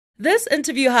This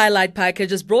interview highlight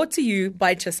package is brought to you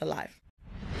by Chess Alive.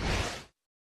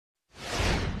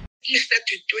 Easter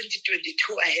to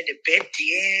 2022, I had a bad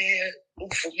year.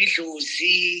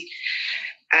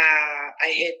 I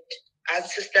had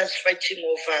ancestors fighting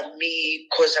over me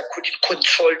because I couldn't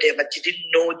control them. I didn't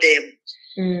know them.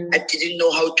 I didn't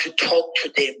know how to talk to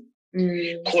them.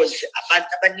 Because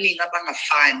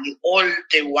all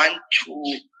they want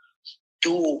to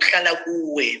do,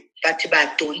 but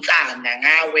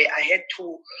I had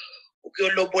to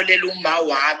ukuyolobolela uma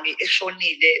wami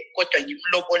eshonile kodwa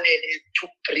ngimlobolele to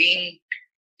bring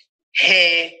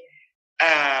her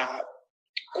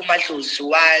kumadlozi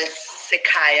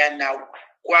wasekhaya now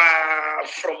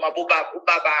from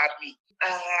ubabami.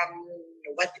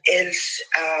 What else?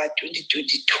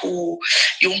 2022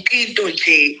 yonke into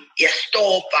nje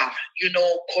yastopa,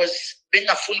 because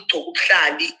bengafuni ukugcoka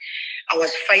ubuhlali. I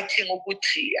was fighting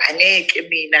ukuthi angeke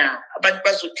mina abantu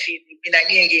bazothini mina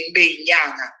ngeke ngibe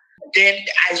inyanga. Then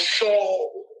I saw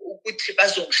ukuthi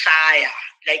bazongishaya,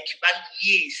 like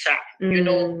bangiyisa,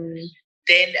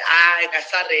 Then I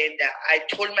surrender. I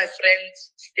told my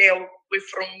friends, stay away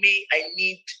from me. I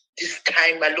need this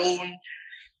time alone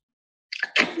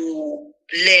to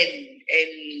learn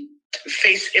and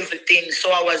face everything.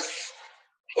 So I was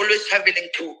always traveling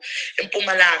to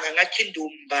Mpumalanga,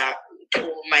 Ngakindumba,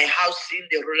 to my house in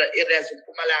the rural areas in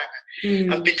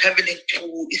Mpumalanga. I've been traveling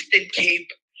to Eastern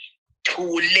Cape to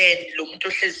learn lo muntu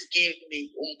ohlezi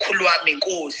kimi umkhulu wami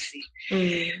inkosi.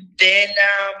 Then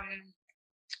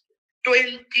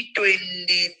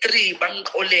 2023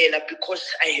 bangixolela because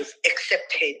I have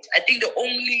accepted. I think the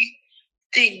only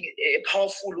thing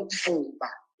powerful ukuvuma.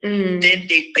 Then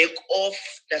they back off.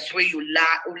 That's where you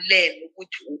learn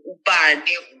ukuthi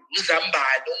ubani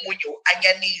uzambane, omunye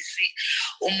uanyanisi,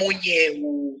 omunye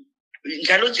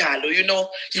njalo njalo,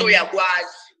 so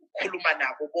uyakwazi ukukhuluma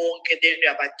nabo bonke. Then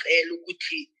uyabacela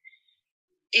ukuthi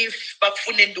if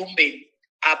bafuna endumbeni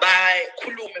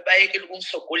abakhulume bayekele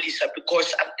ukungisogolisa,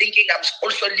 because I'm thinking I'm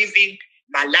also living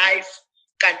my life.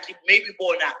 Kanti maybe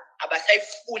bona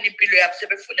abasayifuna impilo yabo,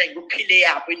 sebefuna ukuphila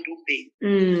yabo endumbeni.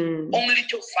 Only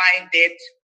to find that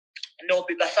no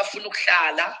basafuna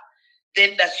ukuhlala.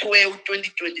 Then that's where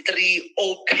 2023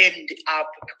 opened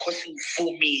up because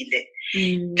ngivumile.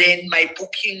 Then my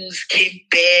bookings came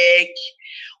back,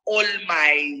 all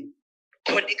my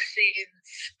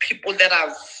connections, people that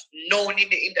I've known in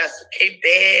the industry came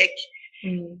back.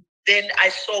 Then I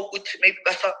saw ukuthi maybe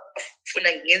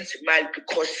basafuna ngenze imali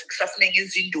because kusafuna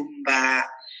ngenze indumba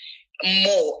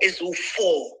more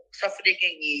ezu-4. Kusafuneke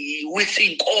ngiwise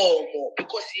inkomo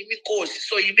because yimi inkosi,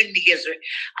 so yimi enginikezwe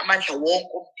amandla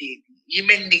wonke omndeni,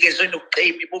 yimi enginikezwe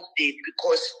nobucebi bomndeni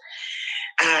because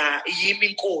yimi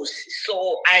inkosi.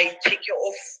 So I take care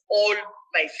of all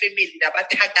my family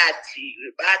nabathakathi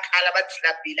bakhala bathi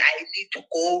labile. I need to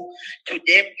go to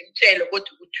them ngimtshele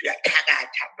kodwa ukuthi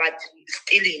uyathakatha, but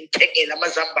still ngithengela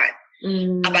amazambane.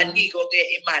 Abanike-ke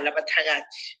imali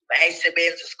abathakathi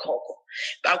bayayisebenza isikhokho,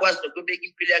 bakwazi nokubeka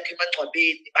impilo yakhe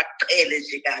emangcwabeni, bakucele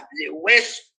nje kabi. The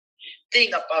worst thing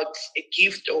about a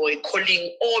gift or a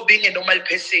calling or being a normal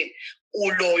person,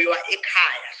 uloywa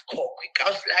ekhaya isikhokho,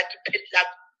 ikhouse lakhe, iphethi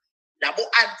lakho, labo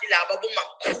auntie labo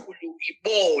abomakhulu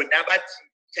ibona bathi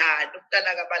njani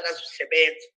umntana kabani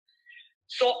azosebenza.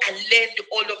 So I learned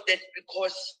all of that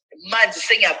because manje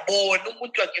sengiyabona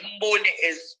umuntu angimbone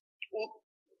as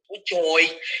uJoy,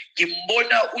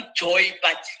 ngimbona uJoy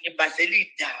but ngibazela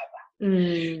indaba.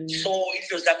 So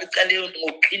indlo zami icale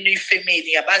ngokuqina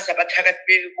ifamily, yabazi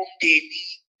abathakathi bomndeni,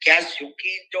 ngiyazi yonke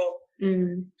into.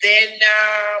 Then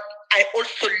I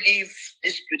also live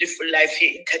this beautiful life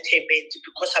here, entertainment,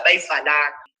 because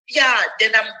abayivalanga. Yeah,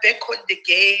 then I'm back on the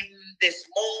game. There's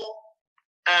more.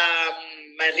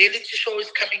 My reality show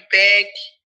is coming back.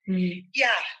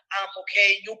 Yeah, I'm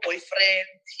okay. New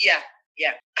boyfriend. Yeah.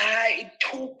 It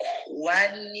took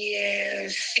 1 year,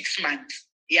 6 months.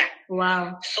 Yeah.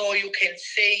 Wow. So you can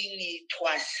say it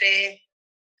was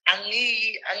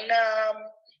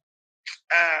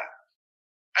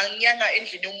angiyanga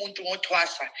endlini yomuntu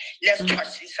ngothwasa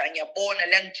liyasithwasisa, ngiyabona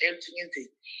langitshela ukuthi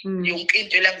ngenzeni yonke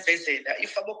into langivezela.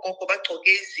 If abogogo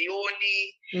bagcoke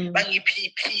iziyoni bangiphi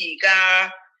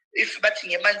iphika, if bathi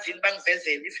ngemanzini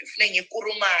bangivezela, if ifune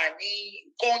ngekurumani,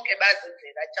 konke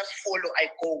bazenzela. I just follow, I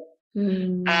go.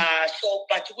 So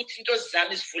but ukuthi into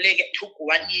zami sivuleke took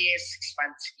 1 year, 6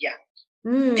 months. Yeah.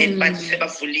 Then manje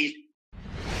sebavulile.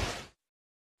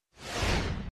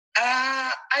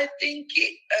 I think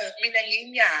mina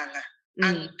ngiyinyanga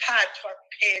angiphathwa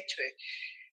phethwe.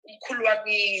 Umkhulu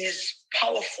wami is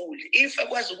powerful. If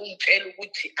akwazi ukungitshela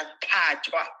ukuthi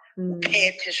angiphathwa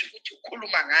uphethe ukuthi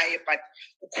ukhuluma ngaye, but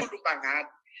ukhuluma ngami.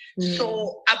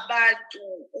 So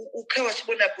abantu ukhe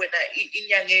wasibona wena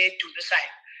inyanga edumisayo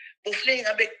bufuneka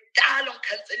ngabe kudala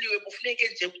ongikhanseliwe bufuneka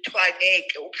nje kuthiwa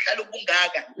ngeke ubuhlala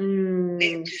ubungaka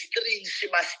the string she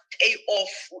must stay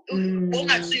off. We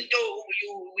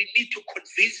need to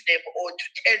convince them or to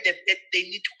tell them that they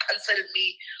need to cancel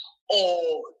me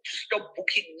or to stop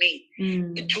booking me,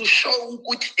 to show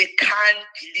good they can't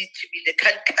delete me, they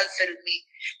can't cancel me,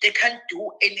 they can't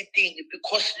do anything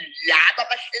because laba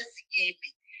bahlezi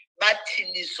kimi bathi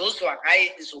nizozwa ngaye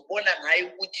nizobona ngaye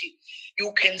ukuthi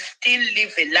you can still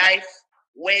live a life,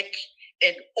 work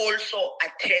and also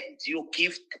attend your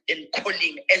gift and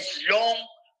calling as long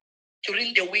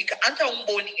during the week anta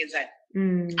ungiboni ngenzani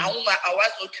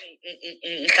awazi ukuthi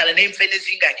ngihlala nemfene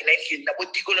ezingakhi la endlini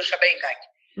nabotikolo shaba ingakhi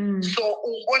so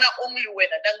ungibona only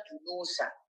wena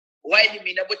nangidunusa while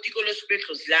mina botikolo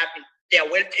sibedlo zilami they are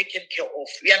well taken care of.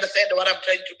 You understand what I'm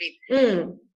trying to mean?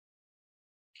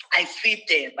 I feed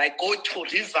them, I go to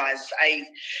rivers, I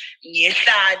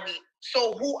nyehlani.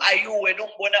 So who are you when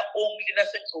ungibona only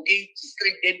nasengizogay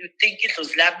district then you think it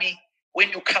was lami when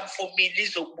you come for me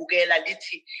lizokubukela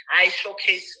lithi I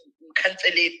showcase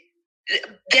cancel it.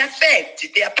 They are fact,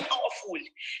 they are powerful,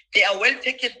 they are well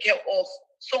taken care of.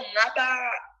 So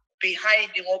ngaba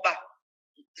behind ngoba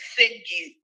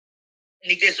sengi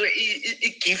nikezwe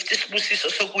gift isibusiso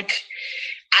sokuthi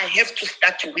I have to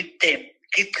start with them.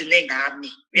 You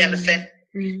understand?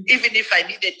 Even if I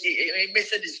needed a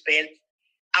Mercedes Benz,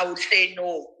 I would say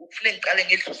no.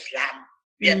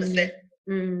 You understand?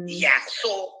 Yeah.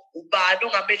 So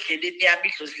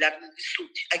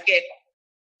again,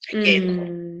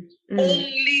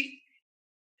 only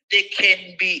they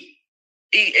can be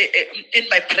in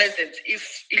my presence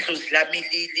if it was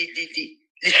the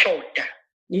shoulder.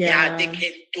 Yeah, they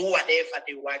can do whatever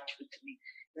they want with me.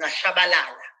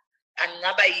 Ngashabalala. And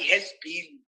ngaba he has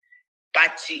been,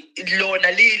 but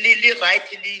lona li right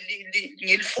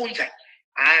ngilifunza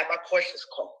bakhohlisa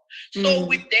khona. So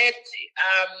with that,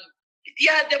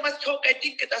 yeah, they must talk. I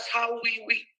think that's how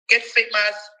we get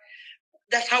famous.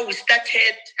 That's how we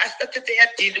started. I started the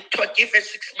deal to give it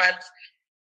 6 months.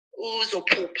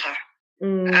 Uzophupha.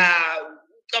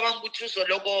 Cabanga ukuthi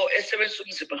uzologo esebenza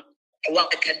umzimba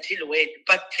until when,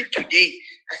 but till today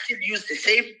I still use the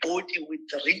same body with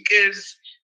the wrinkles,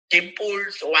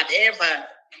 dimples, whatever,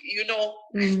 you know.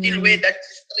 I still wear that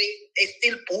straight. They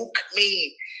still book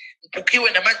me. Book you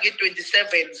when I'm at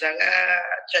 27 January.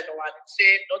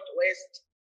 Say Northwest.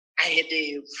 I had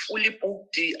a fully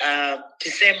booked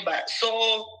December. So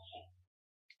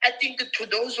I think to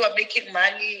those who are making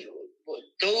money,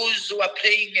 those who are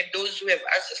playing and those who have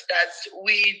ancestors,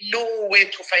 we know where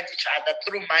to find each other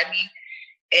through money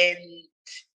and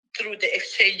through the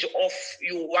exchange of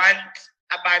you want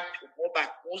about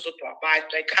Zodwa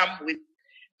Wabantu. I come with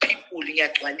people in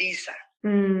Yatwanisa.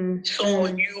 So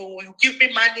you give me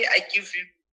money, I give you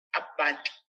a band.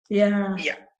 Yeah.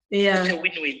 It's a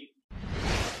win-win.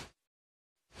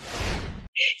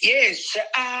 Yes,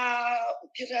 I'm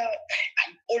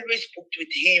always booked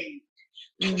with him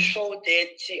to show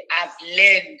that I've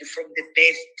learned from the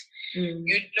best.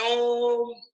 You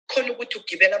know,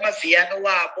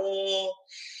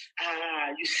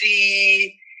 you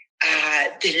see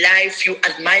the life, you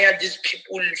admire these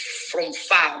people from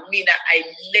far. I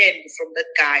learned from that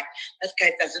guy. That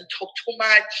guy doesn't talk too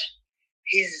much.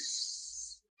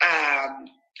 He's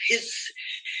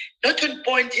not on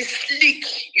point, he's slick,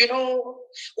 you know,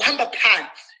 uhamba phansi,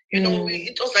 you know,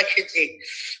 into zakhe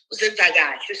uzenza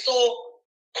kahle. So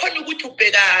khona ukuthi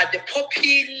ubheka the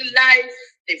popping life,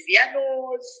 the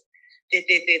Vianos, the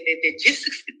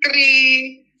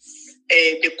G63,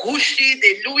 the Gucci,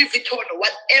 the Louis Vuitton,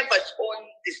 whatever's on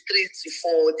the streets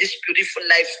for this beautiful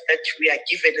life that we are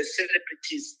given as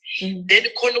celebrities. Then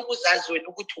khona ukuzazi wena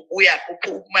ukuthi ubuya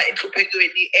uphuma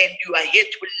enhluphekweni and you are here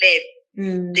to learn.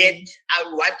 That I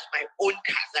want my own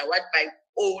cars, I want my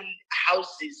own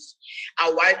houses,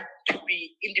 I want to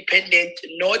be independent,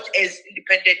 not as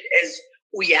independent as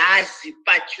uyazi,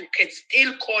 but you can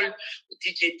still call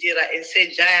DJ Tira and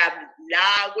say, Jayam,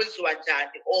 la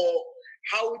kwenziwanjani, or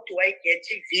how do I get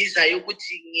a visa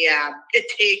yokuthi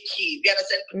ngiya-Turkey? You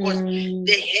understand? Because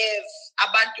they have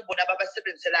abantu bona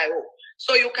babasebenzelayo.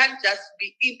 So you can't just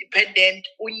be independent,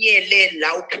 unyele la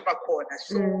uphuma khona.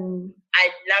 So I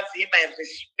love him, I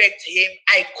respect him.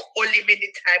 I call him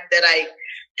anytime that I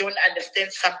don't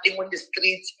understand something on the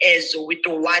streets as with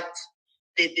what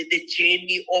the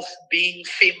journey of being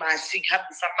famous,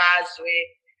 singihambisa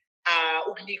amazwe,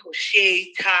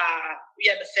 ukunegotiate,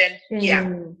 you understand? Yeah.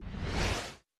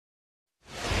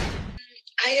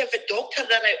 I have a doctor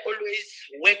that I always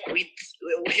work with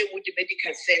here with the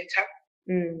medical center.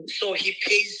 So he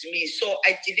pays me. So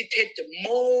I deleted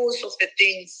most of the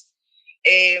things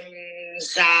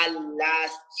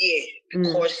last year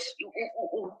because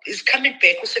he's coming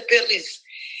back to Paris.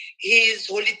 His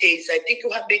holidays, I think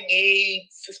you have been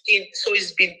 15, so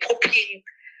he's been popping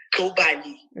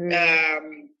globally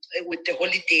with the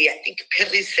holiday. I think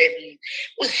Paris and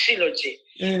Ushiloje.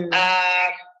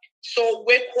 So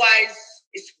work-wise,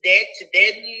 it's that.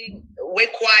 Then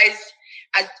work-wise,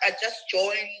 I just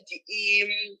joined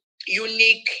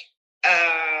Unique.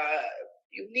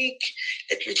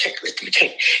 Let me check.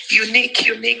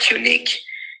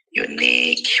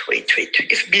 Unique. Wait.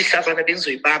 If Savannah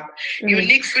Benzoibab.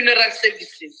 Unique Funeral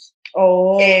Services.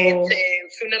 Oh. It's a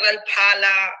funeral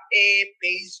parlor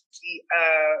based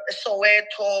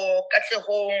Soweto,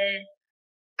 Katlehong,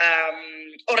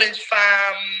 Orange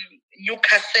Farm,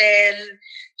 Newcastle.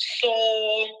 So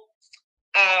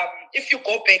if you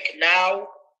go back now,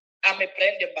 I'm a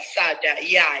brand ambassador.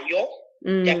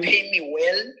 They pay me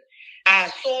well.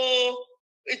 So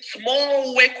it's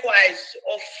more work-wise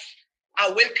of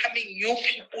welcoming new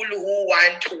people who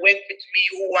want to work with me,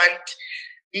 who want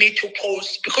me to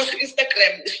post. Because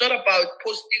Instagram is not about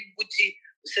posting booty,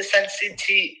 Sun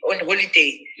City on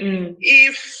holiday.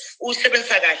 If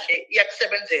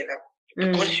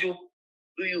because you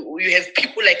have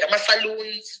people like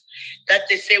saloons that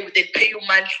they say they pay you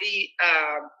monthly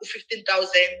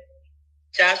 15,000,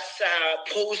 just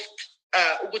post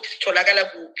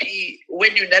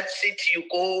when you're in that city, you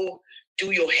go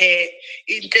do your hair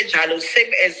in Tenjalo,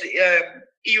 same as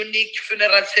Unique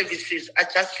Funeral Services. I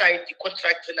just signed the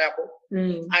contract now.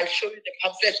 I'll show you the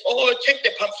pamphlets. Oh, check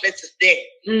the pamphlets, it's there.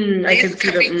 I can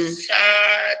see them.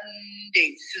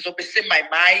 Sunday, this is my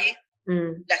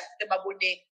that's the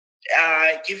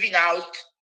giving out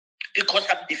because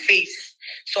I'm the face.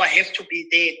 So I have to be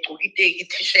there to get a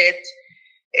t-shirt.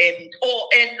 And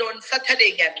on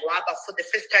Saturday for the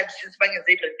first time since I was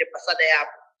able to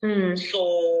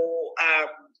so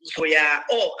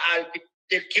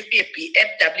they'll give me a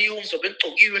BMW, so they'll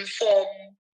give you uniform,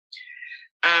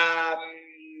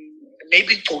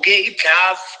 maybe to get a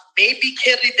glove, maybe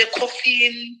carry the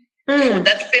coffin for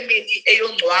that family.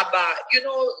 You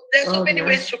know, there's so many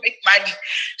ways to make money.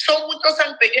 So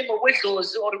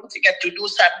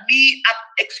me, I'm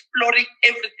exploring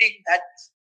everything that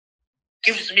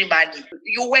gives me money.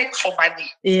 You work for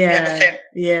money. You understand?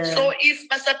 So if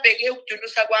I'm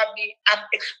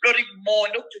exploring more,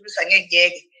 as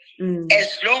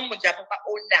long as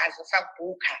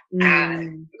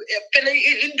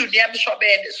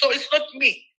so it's not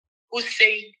me who's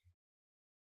saying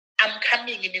I'm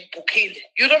coming in Bukele.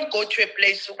 You don't go to a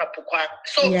place so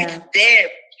it's there.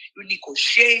 You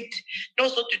negotiate. No,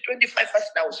 so to 25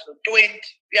 us now, so 20.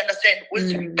 You understand?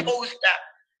 Once we post that.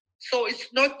 So it's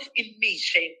not in me,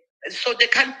 Shane. So they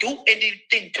can't do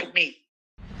anything to me.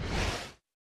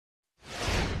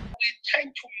 We're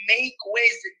trying to make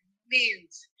ways and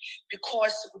means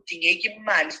because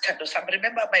I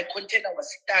remember my container was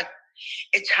stuck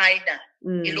in China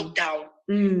in lockdown.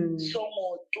 So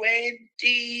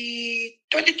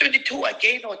 2022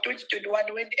 again or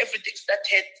 2021 when everything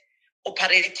started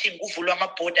operating,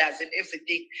 borders and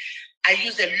everything, I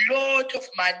used a lot of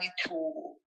money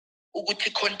to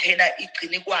ukuthi container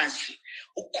igcine ikwazi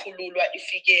ukukhululwa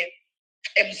ifike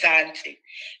eMzansi.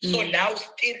 So now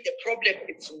still the problem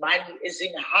is money, is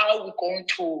in how we're going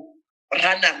to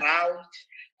run around,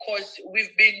 because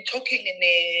we've been talking in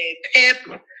a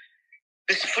PEP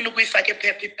besifuna ukuyifaka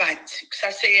ePEP but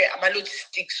kusase ama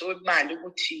logistics wemali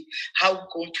ukuthi how we're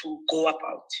going to go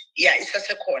about.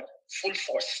 Isasekhona full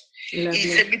force.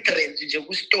 Ise mid-range nje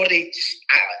ku storage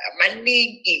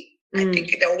maningi. I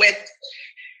think they're worth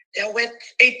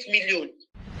 8 million.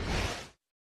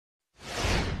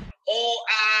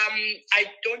 I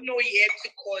don't know yet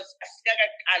because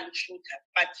I shooter,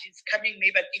 but it's coming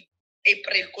maybe in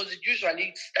April because it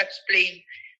usually starts playing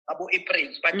about April.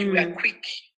 But we are quick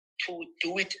to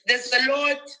do it. There's a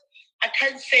lot I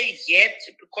can't say yet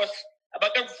because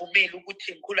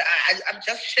I'm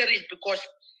just sharing because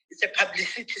it's a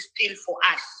publicity still for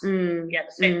us. You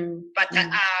understand? But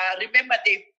remember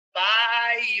they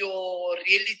buy your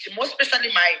reality, more especially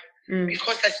mine,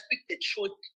 because I speak the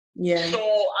truth. So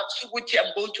actually,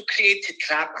 I'm going to create a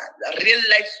drama, real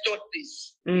life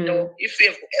stories. You know, if you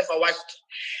have ever watched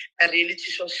a reality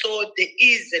show, so there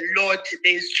is a lot.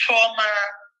 There's trauma.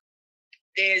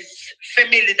 There's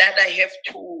family that I have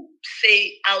to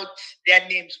say out their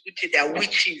names, which are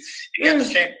witches. Do you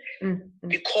understand?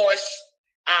 Because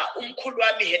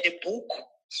Umkulwami had a book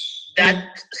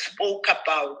that spoke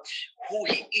about who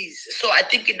he is. So I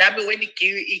think Inami, when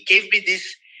he gave me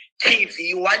this TV,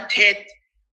 he wanted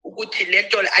ukuthi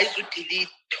lento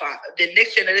ayizudelethwa. The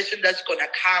next generation that's gonna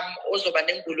come ozoba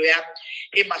nengulo yami,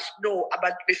 they must know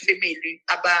abantu befamily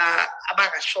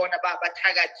abangashona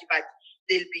abathakathi, but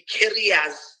they'll be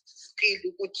carriers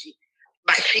still ukuthi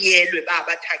bashiyelwe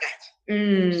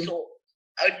abathakathi. So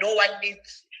no one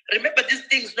needs, remember these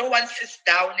things, no one sits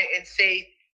down and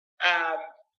say,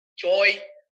 Joy,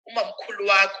 umamkhulu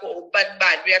wakho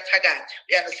ubani uyathakatha,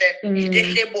 you understand?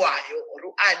 Idehlebwayo or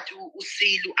u-auntie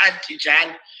uSilu, u-auntie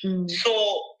njalo. So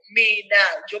mina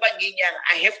njoba ngiyinyanga,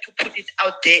 I have to put it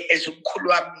out there as umkhulu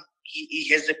wami he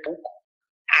has a book.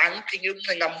 Angidingi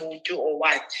ukuncenga muntu or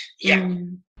what. Yeah.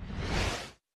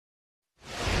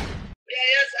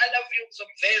 Yes, I love you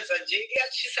ngizomveza nje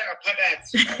iyachisa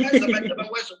ngaphakathi. Akazi abantu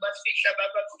abakwazi ukubafihla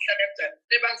babafihla kanjani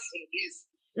nebangifundisa.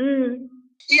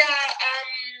 Yeah,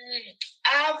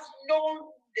 I've known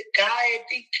the guy, I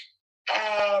think,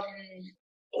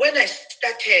 when I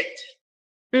started,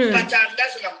 but I'm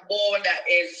not born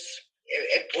as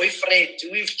a boyfriend.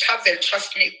 We've traveled,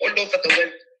 trust me, all over the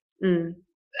world.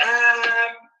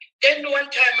 Then one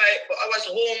time I was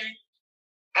home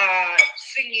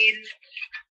singing.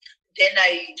 Then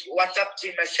I WhatsApped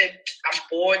him. I said, I'm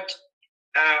bored.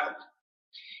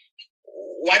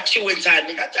 What you was on?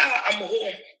 I'm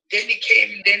home. Then he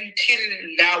came. Then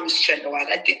till now is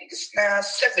January. I think it's now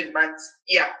 7 months.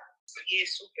 Yeah.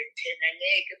 Yes, super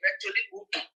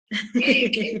 10.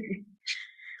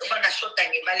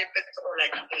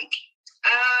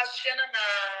 Shana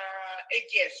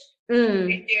 8 years.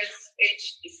 8 years age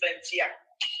difference. Yeah.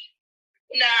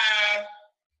 Now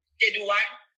 31.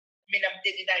 I'm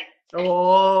 39.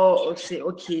 Oh,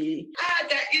 okay.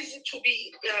 They're easy to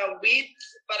be with,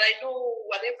 but I know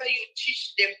whatever you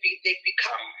teach them, they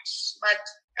become smart.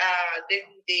 Then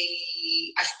they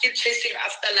are still chasing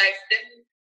afterlife. Then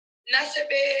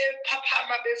nasebe papa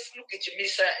mabe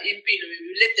flukijimisa impilo,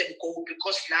 you let them go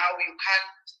because now you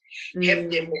can't have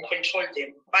them or control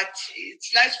them. But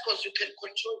it's nice because you can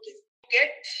control them.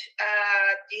 Get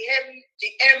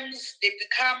the M's, they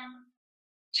become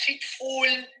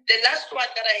cheatful. The last one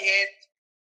that I had,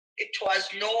 it was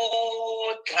no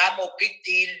drama or big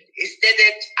deal. Instead,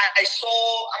 I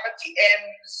saw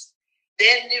DMs.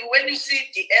 Then when you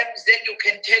see DMs, then you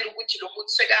can tell which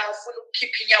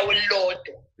keeping your load.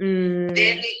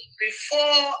 Then before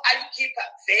I keep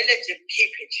a village,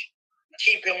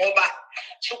 keep it over.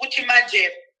 So what you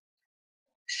imagine?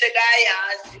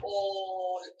 Segayas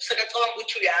or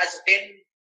Segatawanguchuyas, then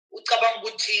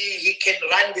Utkabanguchi, he can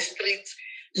run the streets.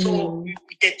 So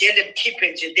they tell him keep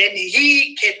it, and then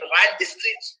he can run the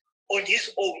streets on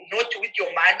his own, not with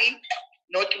your money,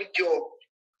 not with your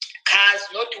cars,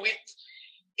 not with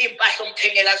impassion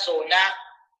tengela zona,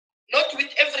 not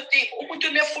with everything. Umuntu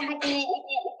nefuna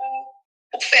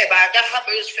ukufeba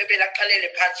akahamba uyosifebela aqalele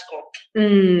phansi kodwa.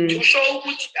 To show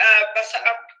ukuthi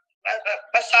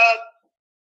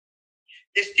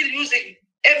they're still using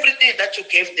everything that you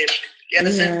gave them. You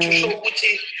understand? To show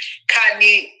ukuthi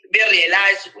khani they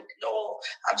realize, no,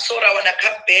 I'm sorry, I want to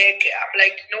come back. I'm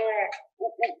like, no,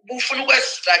 get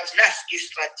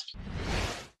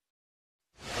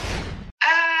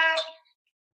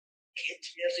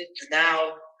married now.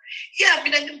 Yeah, I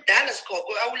mean, I'm Dallas. I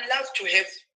would love to have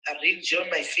a ring on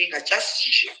my finger. Just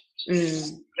you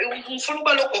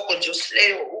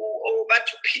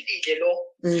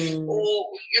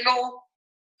know,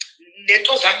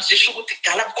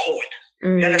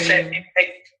 you understand?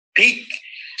 Like big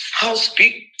house,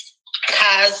 big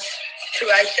cars.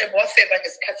 I said, whatever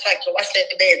is Kataki, what's that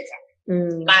benza?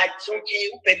 But okay,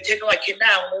 Benteno, I can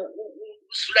now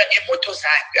Sula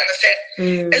Emotosai. You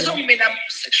understand? As long as I'm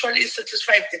sexually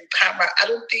satisfied in karma, I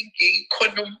don't think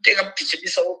economic thing I'm teaching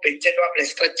this all Benteno, I'm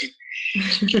strategy.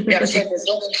 You understand? There's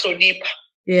no so deep.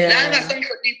 Yeah. Nanga so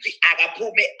deep,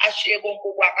 Agapume, Ashego,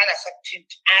 Wagana Satin,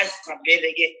 as some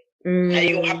again. Are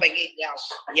you happy now?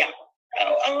 Yeah.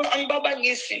 I'm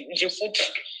babangisi nje futhi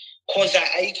cause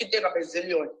ayikho into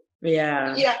ngabezelion.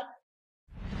 Yeah.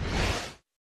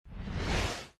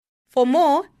 For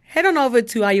more, head on over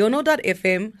to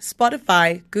iono.fm,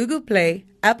 Spotify, Google Play,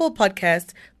 Apple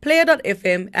Podcasts,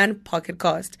 Player.fm, and Pocket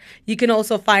Cast. You can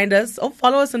also find us or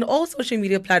follow us on all social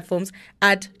media platforms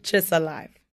at Chisa Live.